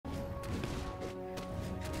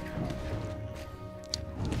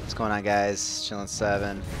going on, guys? Chillin'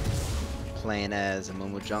 7, playing as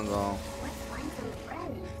Ammu jungle.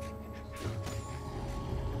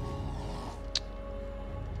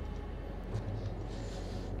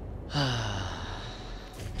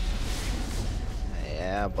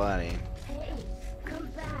 Yeah, buddy. Hey, come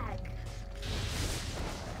back.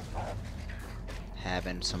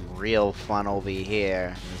 Having some real fun over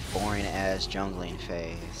here in this boring ass jungling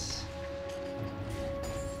phase.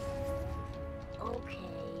 Okay.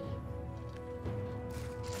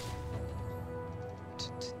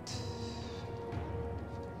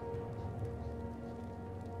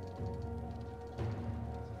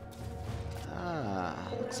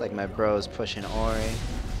 Looks like my bro's pushing Ori.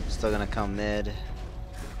 Still gonna come mid.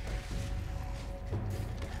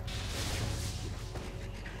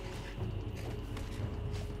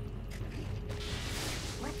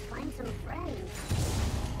 Let's find some friends.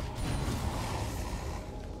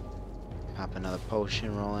 Pop another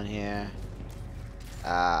potion rolling here.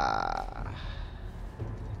 Aw.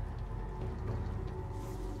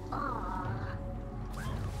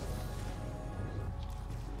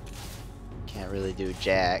 Can't really do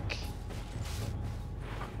jack.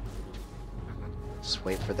 Just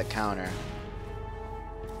wait for the counter.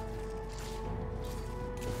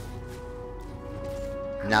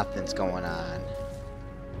 Nothing's going on.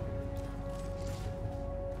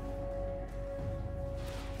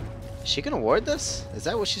 Is she gonna ward this? Is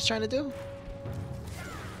that what she's trying to do?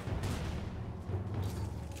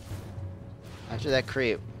 After that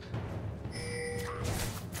creep.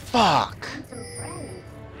 Fuck! Find some friends.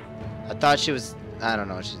 I thought she was... I don't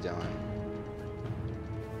know what she's doing.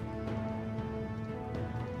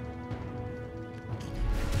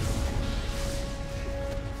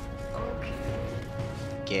 Okay.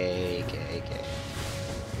 Gay, gay, gay.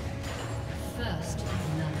 First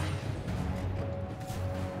blood.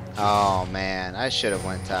 Oh man, I should have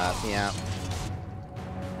went top. Yeah.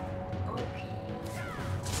 Okay.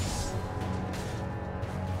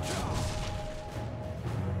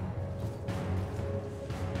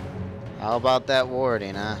 How about that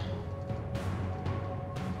warding, huh?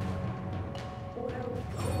 Where are we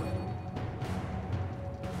going?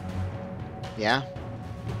 Yeah?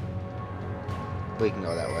 We can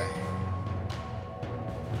go that way.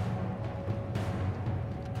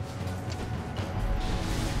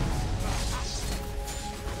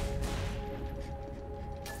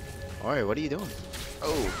 Ori, what are you doing?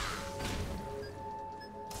 Oh.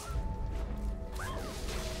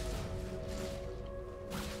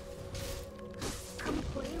 Come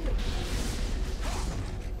play with me.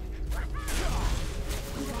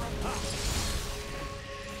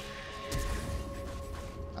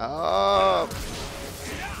 Oh.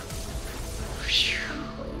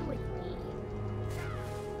 Play with me.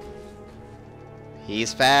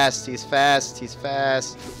 He's fast, he's fast, he's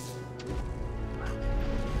fast.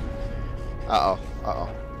 Uh-oh, uh-oh.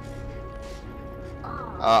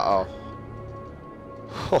 Aw. Uh-oh.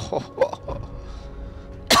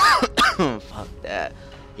 Fuck that.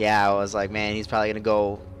 Yeah, I was like, man, he's probably gonna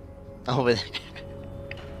go over there.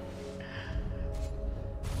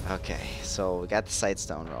 Okay, so we got the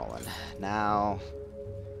sightstone rolling. Now,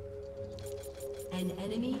 An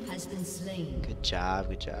enemy has been slain. good job,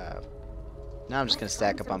 good job. Now I'm just gonna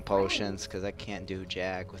stack up on potions because I can't do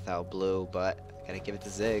jack without blue, but I gotta give it to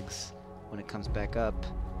Ziggs when it comes back up.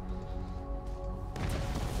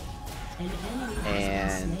 An enemy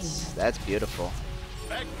And has been slain. that's beautiful.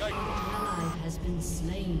 An ally has been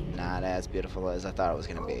slain. Not as beautiful as I thought it was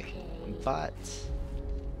gonna be. Okay. But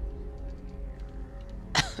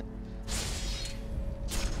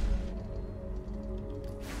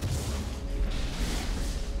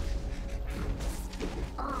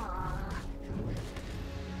Aw.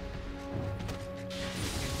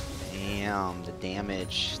 damn, the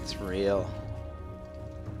damage, it's real.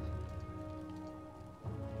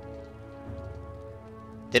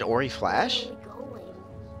 Did Ori flash? Where are we going?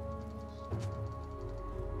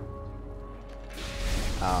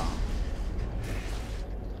 Oh.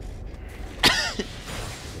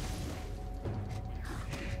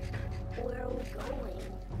 Where are we going?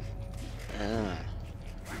 Uh.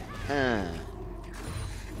 Uh.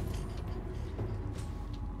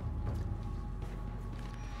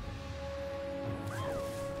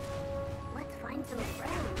 Let's find some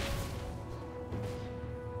friends.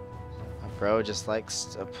 My bro just likes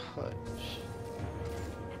to push.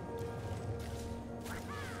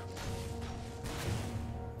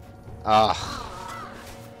 Oh.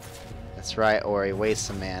 That's right, Ori. Waste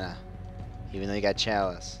some mana. Even though you got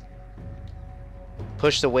Chalice.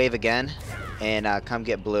 Push the wave again and come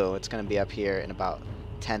get blue. It's going to be up here in about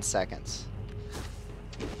 10 seconds.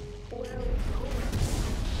 Where are we going?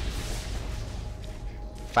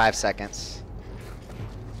 5 seconds.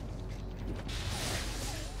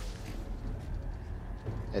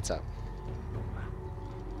 It's up.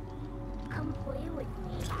 Come play with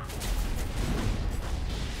me.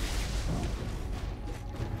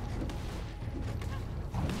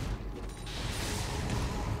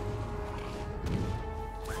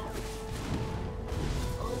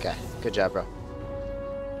 Okay, good job, bro.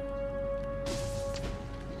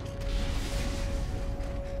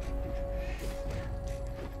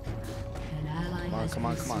 An ally Come on, has come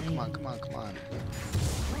on, been come on, come on, slain. come on, come on.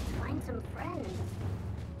 Let's find some friends.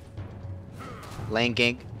 Lane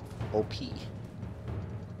gank, OP.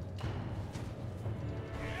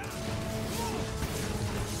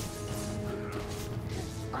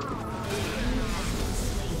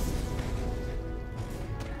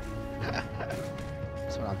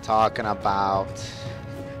 That's what I'm talking about.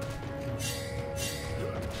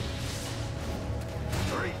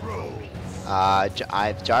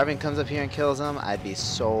 If Jarvan comes up here and kills him, I'd be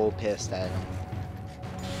so pissed at him.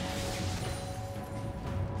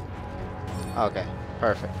 Okay,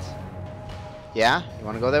 perfect. Yeah? You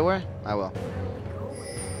want to go that way? I will.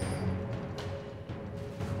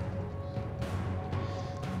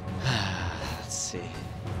 Let's see.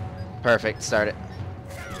 Perfect, start it.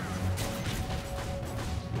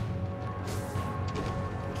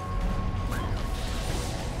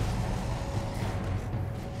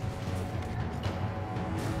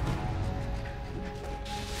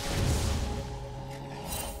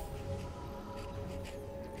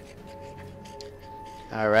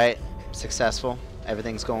 Alright, successful.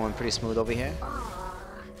 Everything's going pretty smooth over here.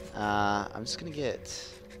 I'm just gonna get...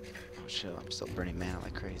 Oh shit, I'm still burning mana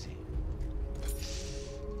like crazy.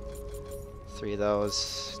 3 of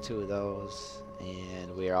those, 2 of those,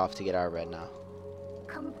 and we are off to get our red now.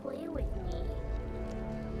 Come play with me.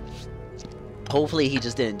 Hopefully he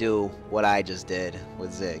just didn't do what I just did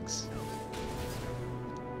with Ziggs.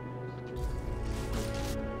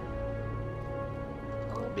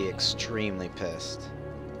 I'll be extremely pissed.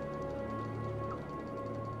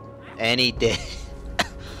 And he did.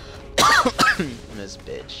 This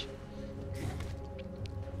bitch.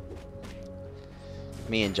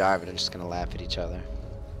 Me and Jarvan are just gonna laugh at each other.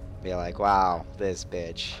 Be like, wow, this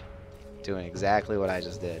bitch. Doing exactly what I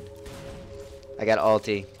just did. I got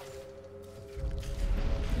ulti.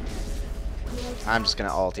 I'm just gonna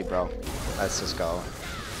ulti, bro. Let's just go.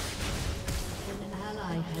 An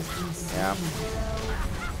ally has been slain. Yeah.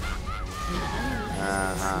 An enemy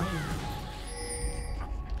has been Uh-huh. slain.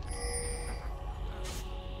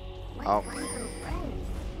 Let's Oh. find some friends.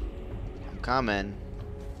 I'm coming.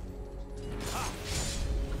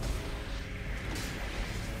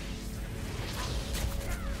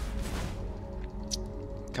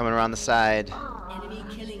 Coming around the side. Enemy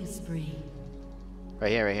killing spree. Right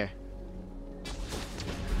here, right here.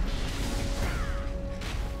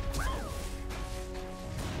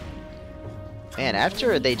 Man,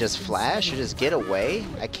 after they just flash or just get away,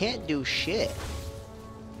 I can't do shit.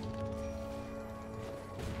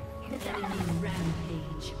 Enemy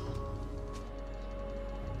rampage.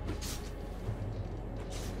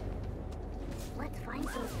 Let's find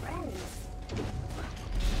some friends.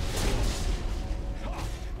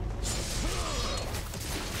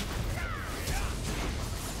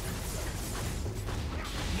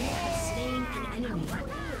 Slain an enemy.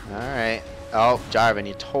 Alright. Oh, Jarvan,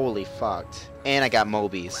 you totally fucked. And I got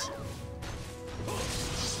Mobies.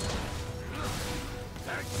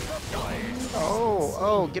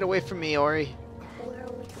 Oh, get away from me, Ori. Where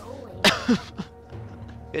are we going?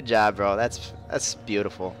 Good job, bro. That's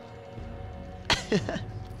beautiful.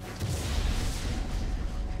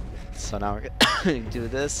 So now we're gonna do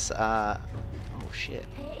this. Oh shit.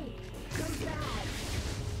 Hey, come back.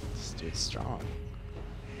 This dude's strong.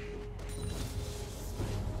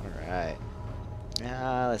 Alright.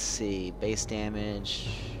 Let's see. Base damage.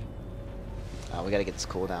 We gotta get this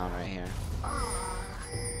cooldown right here.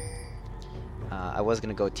 I was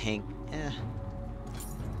gonna go tank.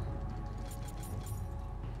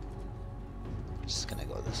 Just gonna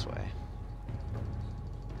go this way.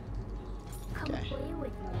 Come Okay. play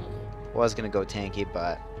with me. Was gonna go tanky,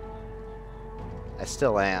 but I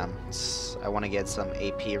still am. I want to get some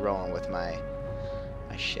AP rolling with my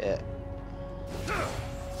shit.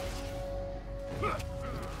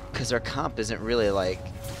 Because our comp isn't really like...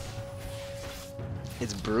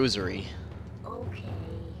 It's bruisery. Okay.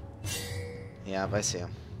 Yeah, I see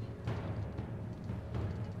him.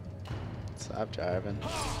 What's up, Jarvan?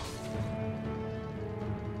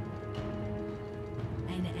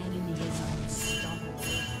 An enemy is unstoppable.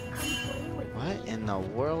 Come play with me. What in the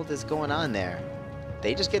world is going on there?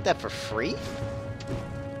 They just get that for free?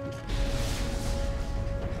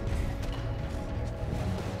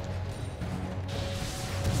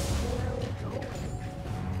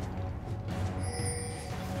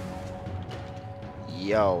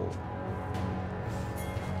 Yo.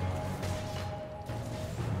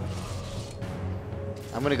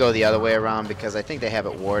 I'm gonna go the other way around because I think they have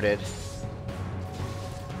it warded.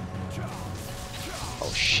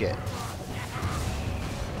 Oh shit.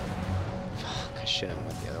 Fuck, I shouldn't have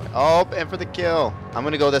went the other way. Oh, and for the kill. I'm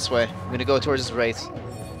gonna go this way. I'm gonna go towards this race.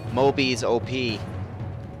 Moby's OP.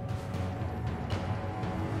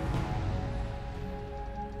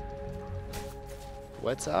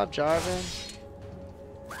 What's up, Jarvan?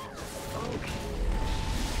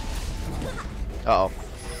 Uh-oh.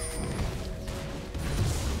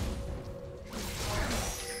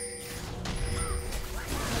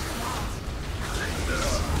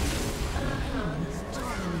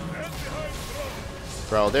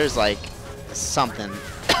 Bro, there's like something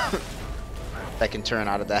that can turn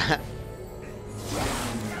out of that.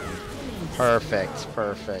 Perfect,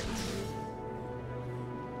 perfect.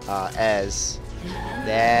 Ez.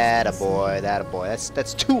 That a boy, that a boy.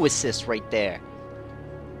 That's 2 assists right there.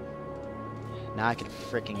 Now I can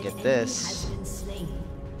freaking get this.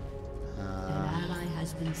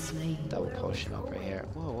 Double potion up right here.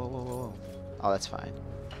 Whoa, whoa, whoa, whoa, whoa. Oh, that's fine.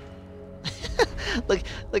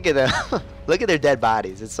 look at them. Look at their dead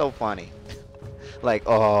bodies. It's so funny. Like,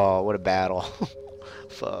 oh, what a battle.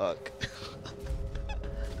 Fuck.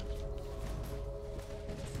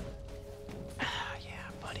 Yeah,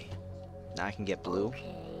 buddy. Now I can get blue.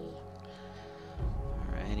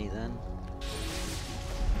 Alrighty then.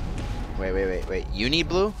 Wait. You need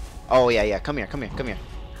blue? Oh, yeah. Come here.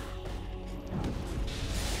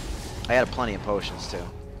 I had plenty of potions, too.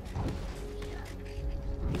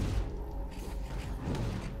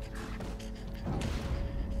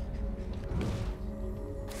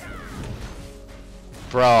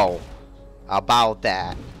 Bro, about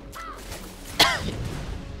that.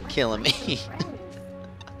 Killing me.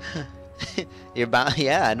 You're bound.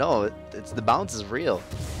 Yeah, I know. It's the bounce is real.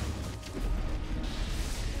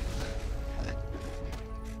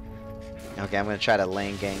 Okay, I'm gonna try to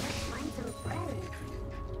lane gank.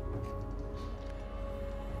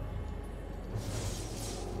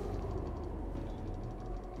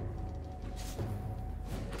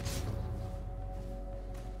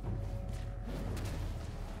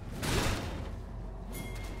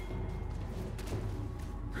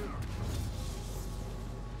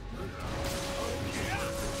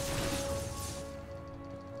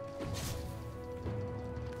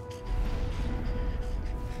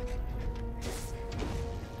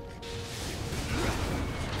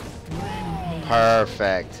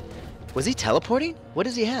 Perfect. Was he teleporting? What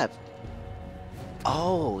does he have?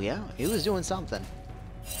 Oh, yeah. He was doing something.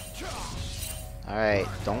 Alright.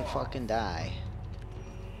 Don't fucking die.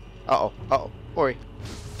 Uh-oh. Uh-oh. Ori.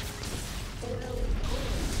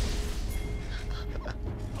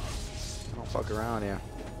 Don't fuck around here.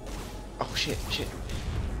 Oh, shit.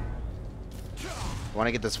 I want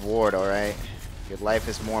to get this ward, alright? Your life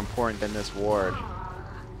is more important than this ward.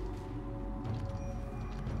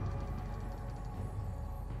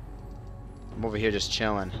 I'm over here just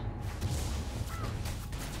chilling.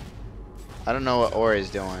 I don't know what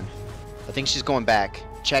Ori's doing. I think she's going back.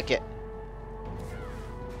 Check it.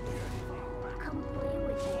 Come play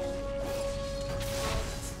with it.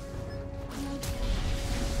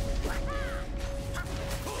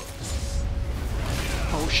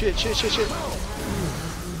 Oh shit.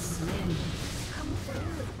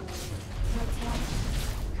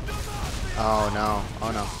 Oh no.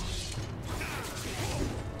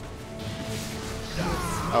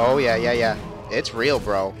 Oh yeah. It's real,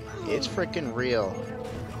 bro. It's freaking real.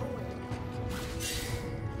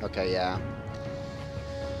 Okay, yeah.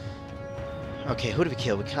 Okay, who did we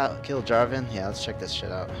kill? We killed Jarvan? Yeah, let's check this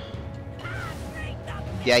shit out.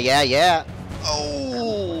 Yeah.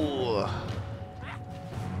 Oh!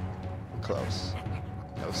 Close.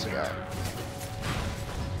 No cigar.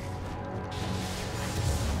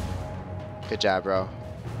 Good job, bro.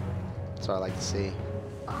 That's what I like to see.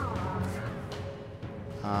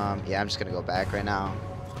 Yeah, I'm just gonna go back right now.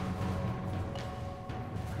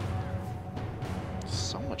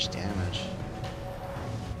 So much damage.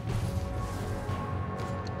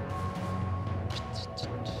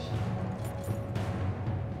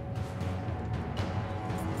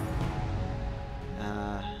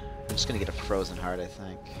 I'm just gonna get a frozen heart, I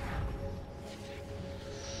think.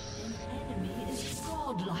 An enemy is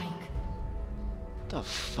godlike. The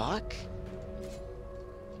fuck?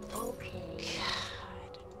 Okay.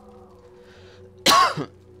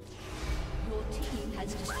 Your team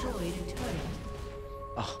has destroyed a turret.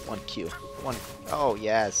 Oh, 1Q. Oh,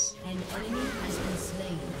 yes. An enemy has been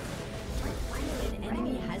slain. An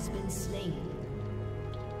enemy has been slain.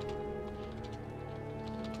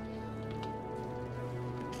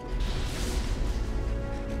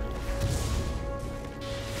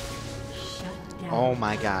 Oh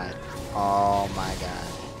my god. Oh my god.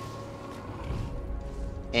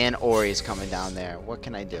 And Ori's coming down there. What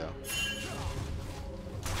can I do?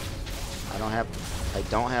 I don't have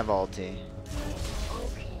ulti.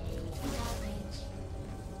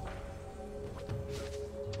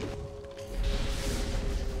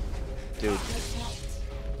 Dude.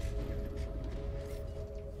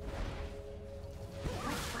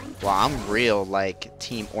 Well, I'm real, like,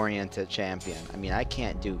 team-oriented champion. I mean, I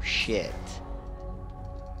can't do shit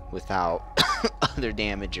without other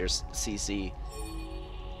damagers, CC.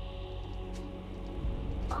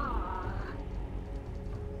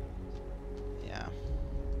 Yeah.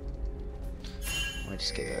 Let me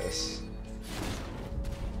just get this.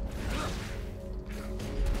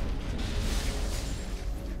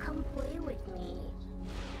 Come play with me.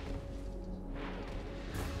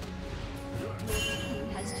 Your team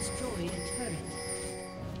has destroyed a turret.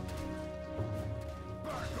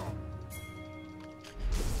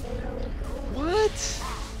 What?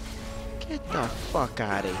 Get the fuck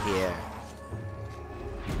out of here.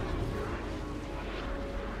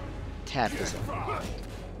 Tap this up.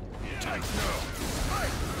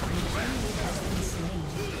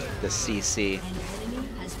 The CC. An enemy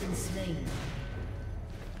has been slain.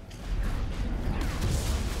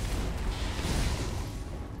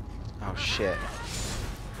 Oh shit.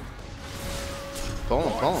 Pull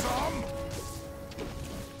him, pull him.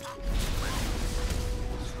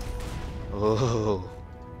 Oh.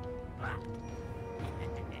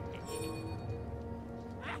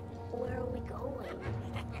 Where are we going?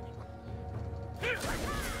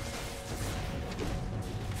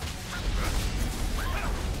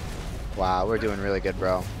 Wow, we're doing really good,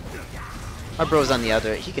 bro. Our bro's on the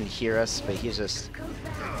other. He can hear us, but he's just...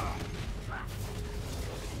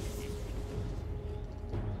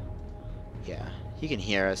 Yeah, he can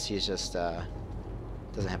hear us. He's just,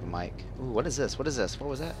 doesn't have a mic. Ooh, what is this? What is this? What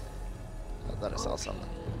was that? I thought I saw something.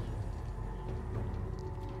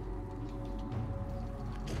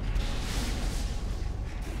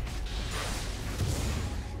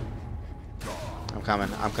 I'm coming.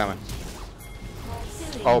 I'm coming.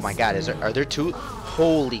 Oh my god, are there two?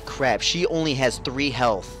 Holy crap, she only has 3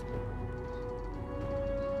 health.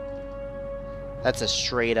 That's a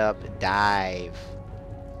straight up dive.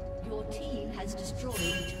 Your team has destroyed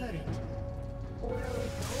a turret. Where are we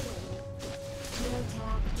going? To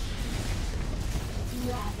attack.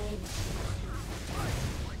 Ravage.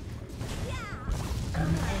 An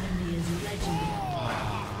enemy is legendary.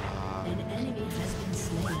 An enemy has been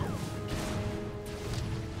slain.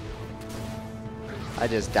 I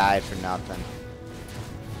just died for nothing.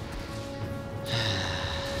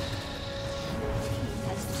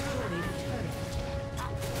 Has destroyed a turret.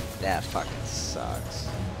 That fucking sucks.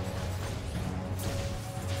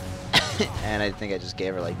 And I think I just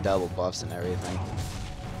gave her like double buffs and everything.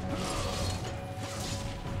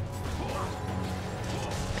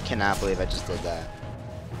 I cannot believe I just did that.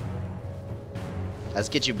 Let's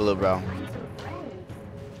get you blue, bro. Find some friends.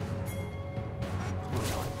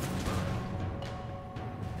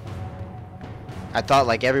 I thought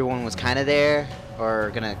like everyone was kind of there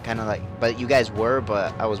or gonna kind of like, but you guys were,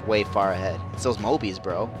 but I was way far ahead. It's those Mobies,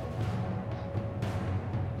 bro.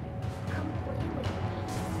 Come play with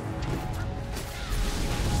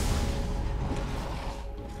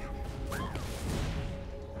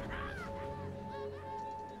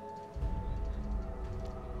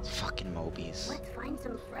me. Fucking Mobies. Let's find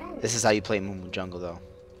some friends. This is how you play Ammu Jungle, though.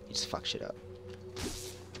 You just fuck shit up.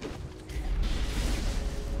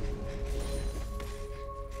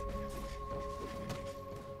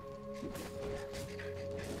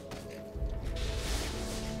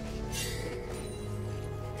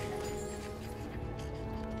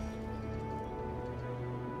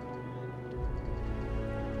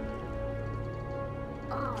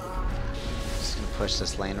 Just gonna push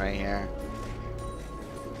this lane right here.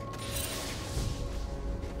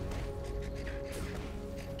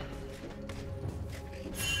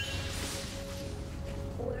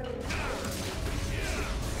 Where are we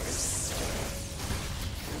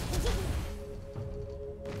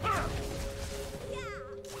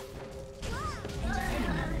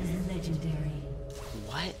Is legendary.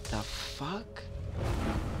 What the fuck?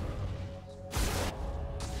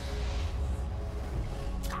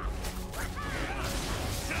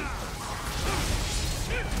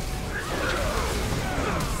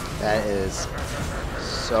 That is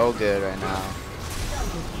so good right now.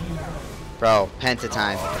 Bro, Penta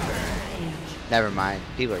time. Never mind.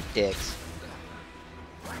 People are dicks.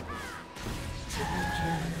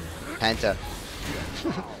 Penta.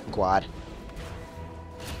 Quad.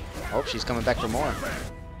 Oh, she's coming back for more.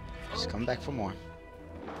 She's coming back for more.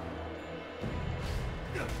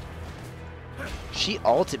 She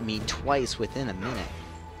ulted me twice within a minute.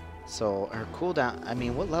 So her cooldown, I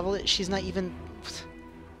mean, what level is she's not even.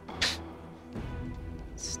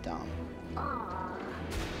 It's dumb. Your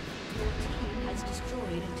team has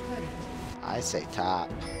destroyed a turret. I say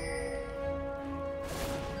top.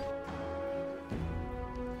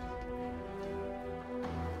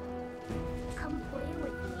 Come play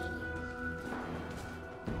with me.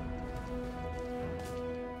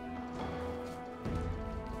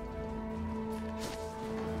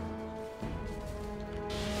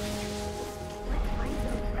 Let's find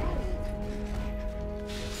some friends.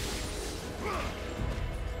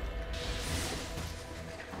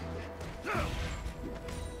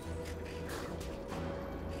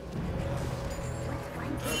 Let's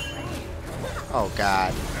find some friends. Oh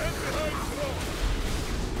god.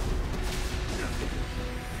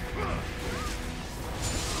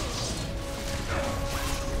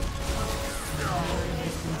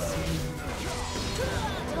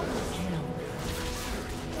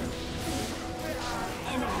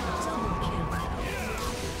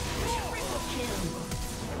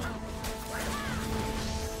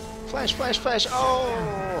 Flash, flash, flash.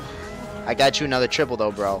 Oh! I got you another triple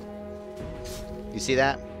though, bro. You see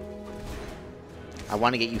that? I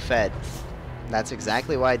want to get you fed. That's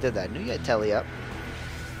exactly why I did that. I knew you had telly up.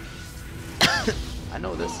 I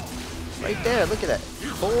know this. Right there, look at that.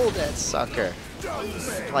 Hold that sucker.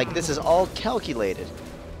 Like, this is all calculated.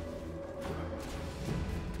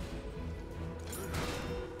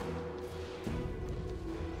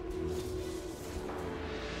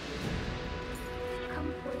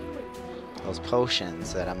 Come play with me. Those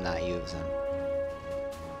potions that I'm not using.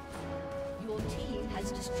 Your team has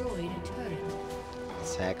destroyed a turret.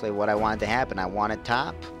 Exactly what I wanted to happen. I wanted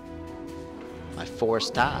top. I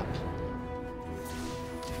forced top.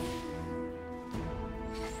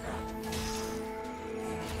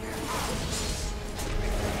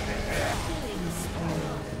 Killing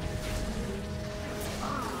spree.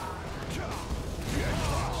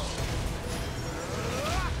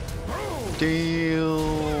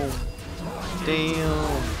 Damn. Damn.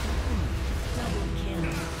 Double kill.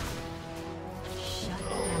 Shut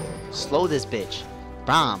down. Slow this bitch.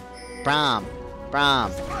 Brom. Brom.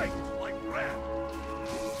 Brom.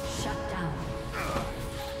 Shut down.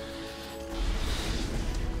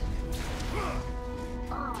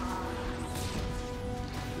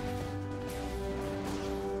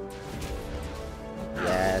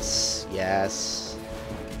 Yes. Yes.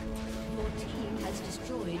 Your team has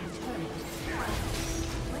destroyed a turret.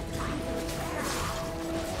 Let's find some friends.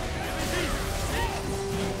 An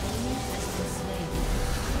enemy has been slain.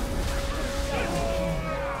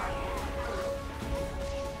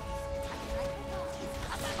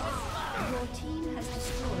 Your team has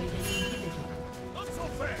destroyed an inhibitor.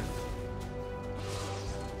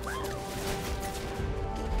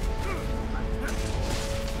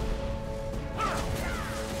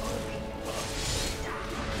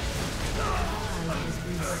 Ally has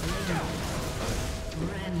been slain.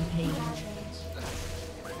 Rampage.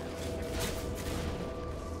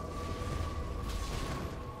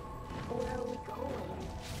 Where are we going?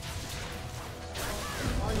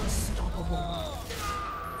 Unstoppable.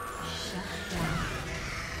 Shut down.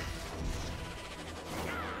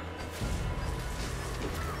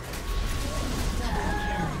 Double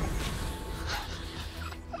kill.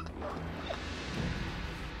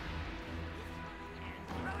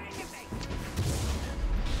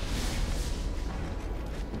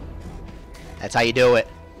 That's how you do it.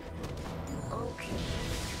 Okay.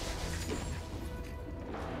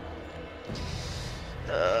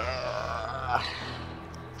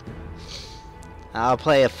 I'll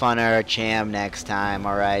play a funner champ next time,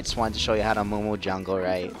 alright? Just wanted to show you how to Ammu jungle,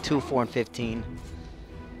 right? 2, 4, and 15.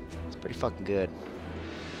 It's pretty fucking good.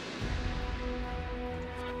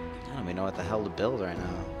 I don't even know what the hell to build right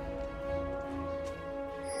now.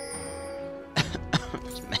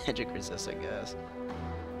 It's magic resist, I guess.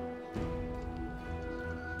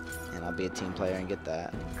 And I'll be a team player and get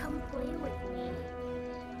that. Come play with me.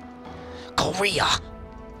 Korea!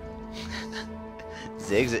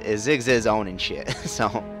 Ziggs is owning shit.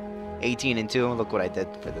 So, 18 and 2. Look what I did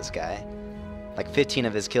for this guy. Like 15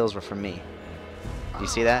 of his kills were from me. Do you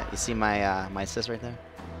see that? You see my my assist right there?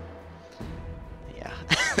 Yeah.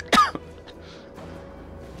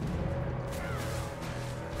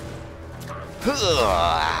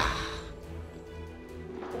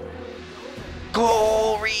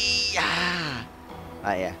 Korea!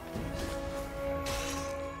 Yeah.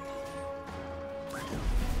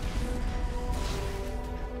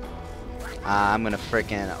 I'm gonna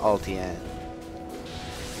frickin' ulti in.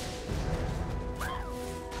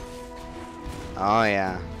 Oh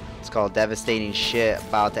yeah. Let's called devastating shit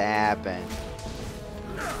about to happen.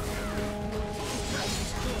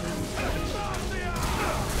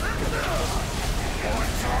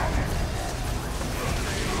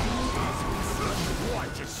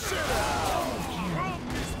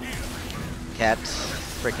 Kept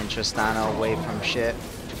freaking Tristana away from shit.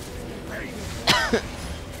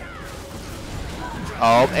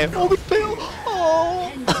 Oh, and oh, the pill!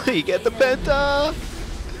 Oh, you get the penta!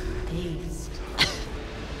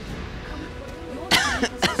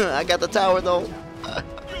 I got the tower though.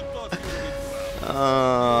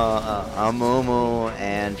 Ammu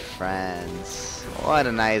and friends. What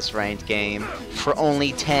a nice ranked game for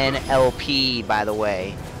only 10 LP, by the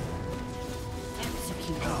way.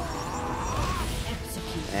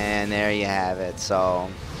 And there you have it. So,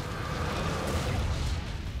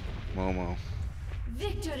 Ammu.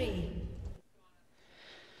 Victory.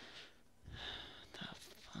 The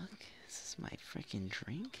fuck? Is this my freaking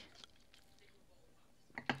drink?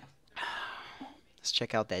 Let's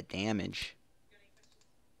check out that damage.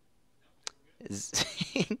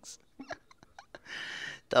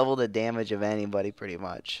 Double the damage of anybody, pretty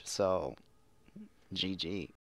much. So, GG.